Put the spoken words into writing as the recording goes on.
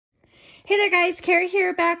Hey there guys, Carrie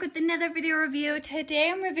here, back with another video review.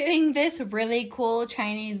 Today I'm reviewing this really cool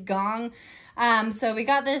Chinese gong. So we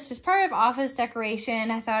got this just part of office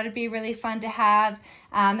decoration. I thought it'd be really fun to have.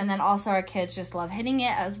 And then also our kids just love hitting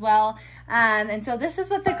it as well. And so this is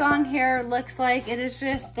what the gong here looks like. It is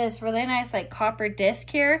just this really nice like copper disc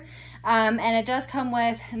here. And it does come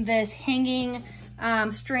with this hanging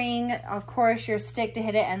string, of course, your stick to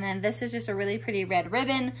hit it, and then this is just a really pretty red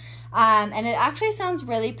ribbon, and it actually sounds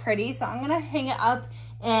really pretty, so I'm gonna hang it up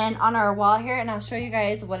and on our wall here, and I'll show you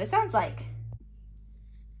guys what it sounds like.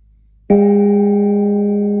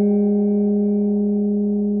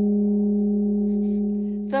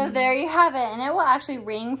 So there you have it, and it will actually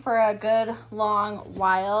ring for a good long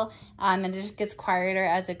while, and it just gets quieter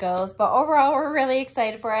as it goes, but overall we're really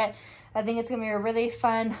excited for it. I think it's gonna be a really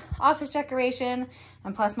fun office decoration,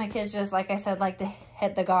 and plus my kids just, like I said, like to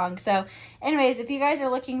hit the gong. So anyways, if you guys are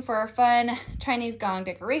looking for a fun Chinese gong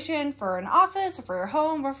decoration for an office or for your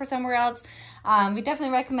home or for somewhere else, we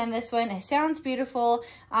definitely recommend this one. It sounds beautiful,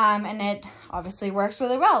 and it obviously works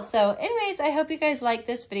really well. So anyways, I hope you guys like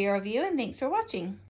this video review, and thanks for watching.